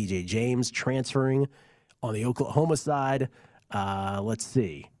NFL, DJ James transferring on the Oklahoma side. Let's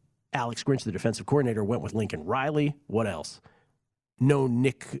see. Alex Grinch, the defensive coordinator, went with Lincoln Riley. What else? No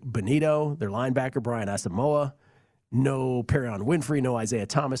Nick Bonito, their linebacker, Brian Asamoah. No Perion Winfrey, no Isaiah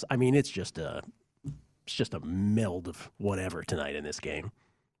Thomas. It's just a meld of whatever tonight in this game.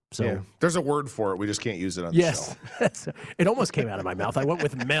 So yeah, there's a word for it. We just can't use it on the show. Yes. It almost came out of my mouth. I went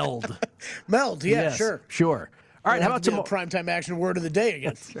with meld. Meld, yeah, yes, sure. Sure. All right, how about tomorrow? Primetime action word of the day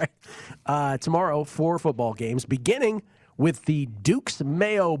again. That's right. Tomorrow, 4 football games, beginning with the Duke's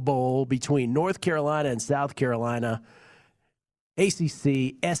Mayo Bowl between North Carolina and South Carolina.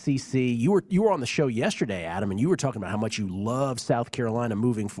 ACC, SEC. You were on the show yesterday, Adam, and you were talking about how much you love South Carolina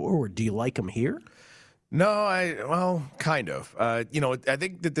moving forward. Do you like them here? No, kind of. I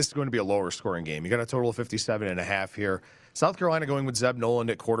think that this is going to be a lower scoring game. You got a total of 57.5 here. South Carolina going with Zeb Noland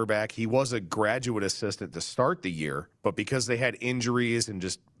at quarterback. He was a graduate assistant to start the year, but because they had injuries and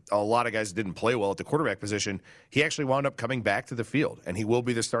just a lot of guys didn't play well at the quarterback position, he actually wound up coming back to the field, and he will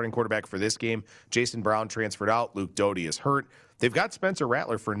be the starting quarterback for this game. Jason Brown transferred out. Luke Doty is hurt. They've got Spencer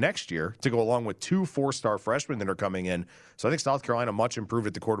Rattler for next year to go along with 2 4-star freshmen that are coming in. So I think South Carolina much improved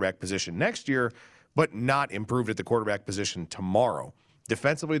at the quarterback position next year, but not improved at the quarterback position tomorrow.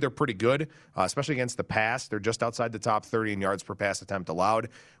 Defensively, they're pretty good, especially against the pass. They're just outside the top 30 in yards per pass attempt allowed.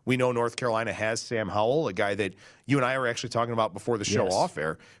 We know North Carolina has Sam Howell, a guy that you and I were actually talking about before the show off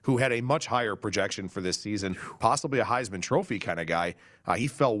air, who had a much higher projection for this season, possibly a Heisman Trophy kind of guy. He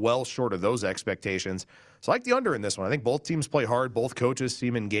fell well short of those expectations. So I like the under in this one. I think both teams play hard. Both coaches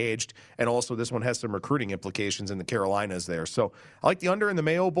seem engaged. And also this one has some recruiting implications in the Carolinas there. So I like the under in the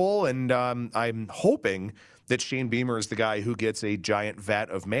Mayo Bowl, and I'm hoping that Shane Beamer is the guy who gets a giant vat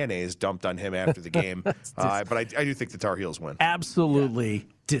of mayonnaise dumped on him after the game. But I do think the Tar Heels win. Absolutely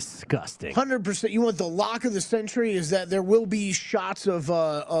disgusting. 100%. You want the lock of the century is that there will be shots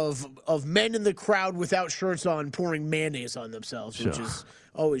of men in the crowd without shirts on pouring mayonnaise on themselves, which is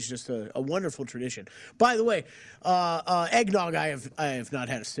always just a wonderful tradition. By the way, eggnog I have not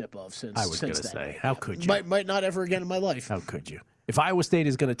had a sip of since. I was going to say, how could you? Might not ever again in my life. How could you? If Iowa State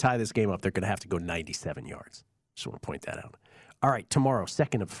is going to tie this game up, they're going to have to go 97 yards. Just want to point that out. All right, tomorrow,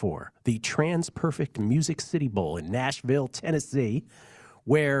 2nd of 4, the TransPerfect Music City Bowl in Nashville, Tennessee,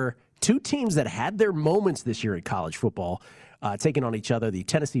 where 2 teams that had their moments this year in college football taking on each other, the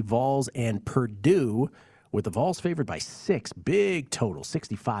Tennessee Vols and Purdue, with the Vols favored by 6. Big total,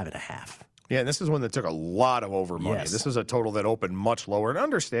 65.5. Yeah, and this is one that took a lot of over money. Yes. This is a total that opened much lower, and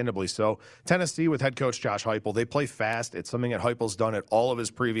understandably so. Tennessee with head coach Josh Heupel, they play fast. It's something that Heupel's done at all of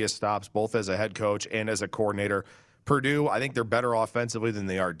his previous stops, both as a head coach and as a coordinator. Purdue, I think they're better offensively than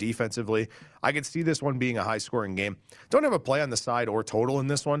they are defensively. I could see this one being a high-scoring game. Don't have a play on the side or total in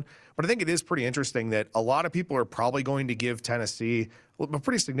this one, but I think it is pretty interesting that a lot of people are probably going to give Tennessee a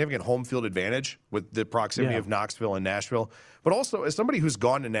pretty significant home field advantage with the proximity of Knoxville and Nashville. But also, as somebody who's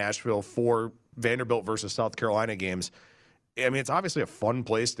gone to Nashville for Vanderbilt versus South Carolina games, I mean, it's obviously a fun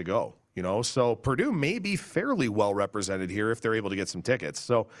place to go, you know? So Purdue may be fairly well represented here if they're able to get some tickets.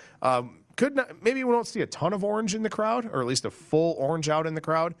 So maybe we won't see a ton of orange in the crowd, or at least a full orange out in the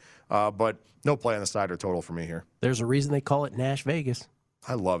crowd, but no play on the side or total for me here. There's a reason they call it Nash Vegas.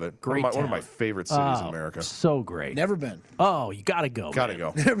 I love it. Great one of my favorite cities in America. So great. Never been. Oh, you got to go. Got to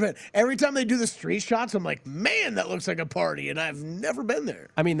go. Never been. Every time they do the street shots, I'm like, man, that looks like a party, and I've never been there.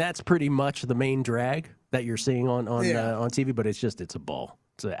 I mean, that's pretty much the main drag that you're seeing on TV, but it's a ball.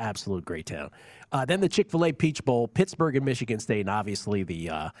 It's an absolute great town. Then the Chick-fil-A Peach Bowl, Pittsburgh and Michigan State, and obviously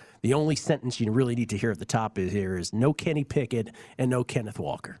the only sentence you really need to hear at the top is no Kenny Pickett and no Kenneth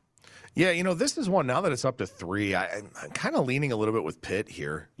Walker. Yeah, you know, this is one, now that it's up to 3, I'm kind of leaning a little bit with Pitt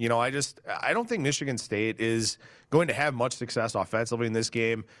here. You know, I don't think Michigan State is going to have much success offensively in this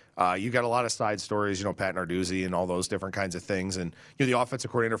game. You got a lot of side stories, you know, Pat Narduzzi and all those different kinds of things. And, you know, the offensive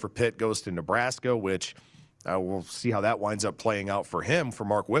coordinator for Pitt goes to Nebraska, which we'll see how that winds up playing out for him, for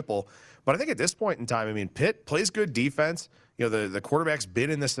Mark Whipple. But I think at this point in time, I mean, Pitt plays good defense. You know, the quarterback's been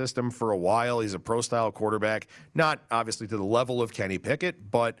in the system for a while. He's a pro-style quarterback, not obviously to the level of Kenny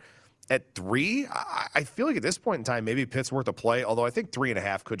Pickett, but at 3, I feel like at this point in time, maybe Pitt's worth a play, although I think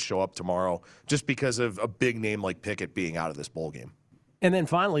 3.5 could show up tomorrow just because of a big name like Pickett being out of this bowl game. And then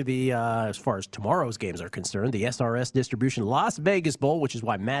finally, as far as tomorrow's games are concerned, the SRS Distribution Las Vegas Bowl, which is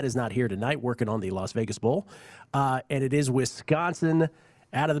why Matt is not here tonight working on the Las Vegas Bowl. And it is Wisconsin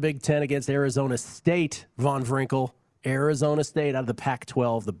out of the Big Ten against Arizona State. Von Wrinkle, Arizona State out of the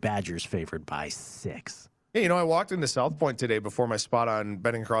Pac-12, the Badgers favored by 6. Yeah, you know, I walked into South Point today before my spot on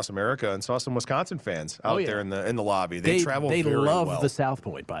Betting Across America and saw some Wisconsin fans out there in the lobby. They travel very well. They love the South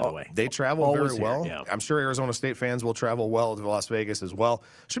Point, by the way. They travel very well. Yeah. I'm sure Arizona State fans will travel well to Las Vegas as well.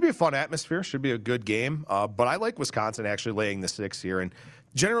 Should be a fun atmosphere. Should be a good game. But I like Wisconsin actually laying the 6 here. And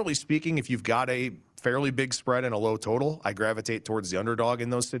generally speaking, if you've got a fairly big spread and a low total, I gravitate towards the underdog in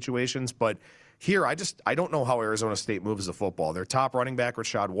those situations. But here, I don't know how Arizona State moves the football. Their top running back,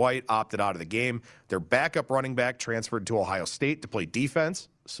 Rashad White, opted out of the game. Their backup running back transferred to Ohio State to play defense.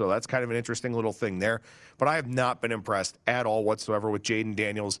 So that's kind of an interesting little thing there. But I have not been impressed at all whatsoever with Jaden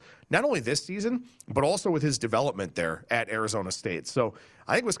Daniels, not only this season, but also with his development there at Arizona State. So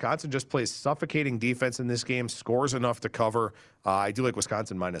I think Wisconsin just plays suffocating defense in this game, scores enough to cover. I do like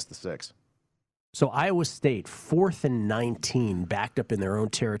Wisconsin minus the 6. So Iowa State, 4th and 19, backed up in their own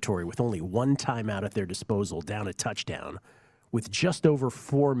territory with only one timeout at their disposal, down a touchdown. With just over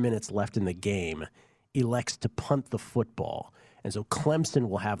 4 minutes left in the game, elects to punt the football. And so Clemson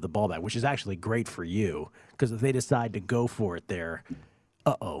will have the ball back, which is actually great for you, because if they decide to go for it there,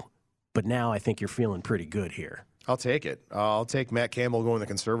 But now I think you're feeling pretty good here. I'll take it. I'll take Matt Campbell going the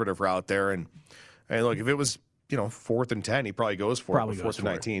conservative route there. And look, if it was 4th and 10, he probably goes for it. But 4th and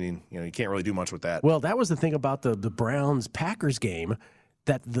 19, and you can't really do much with that. Well, that was the thing about the Browns-Packers game,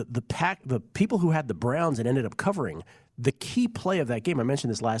 that the people who had the Browns and ended up covering, the key play of that game, I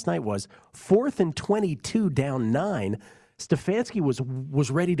mentioned this last night, was 4th and 22 down 9. Stefanski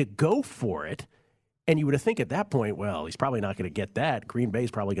was ready to go for it, and you would have think at that point, well, he's probably not going to get that. Green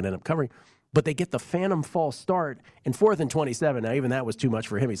Bay's probably going to end up covering. But they get the phantom false start, and 4th and 27. Now, even that was too much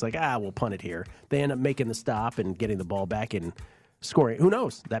for him. He's like, we'll punt it here. They end up making the stop and getting the ball back and scoring. Who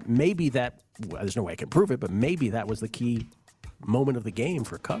knows? There's no way I can prove it, but maybe that was the key moment of the game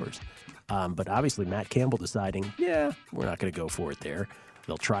for covers. But obviously, Matt Campbell deciding, we're not going to go for it there.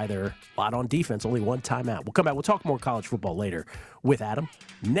 They'll try their lot on defense, only one timeout. We'll come back. We'll talk more college football later with Adam.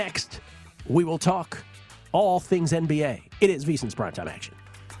 Next, we will talk all things NBA. It is VSiN's Primetime Action.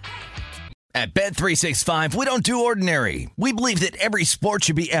 At Bet365, we don't do ordinary. We believe that every sport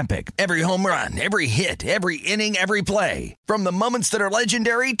should be epic. Every home run, every hit, every inning, every play. From the moments that are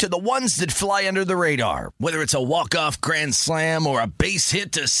legendary to the ones that fly under the radar. Whether it's a walk-off grand slam or a base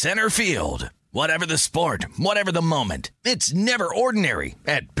hit to center field. Whatever the sport, whatever the moment. It's never ordinary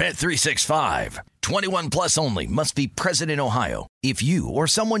at Bet365. 21 plus only. Must be present in Ohio. If you or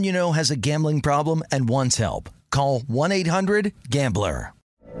someone you know has a gambling problem and wants help, call 1-800-GAMBLER.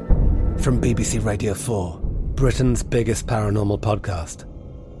 From BBC Radio 4, Britain's biggest paranormal podcast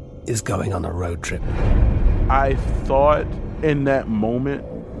is going on a road trip. I thought in that moment,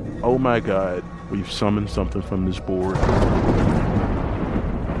 oh my God, we've summoned something from this board.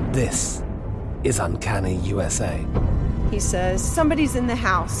 This is Uncanny USA. He says, somebody's in the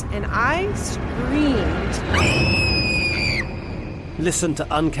house, and I screamed. Listen to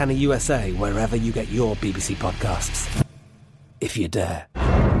Uncanny USA wherever you get your BBC podcasts, if you dare.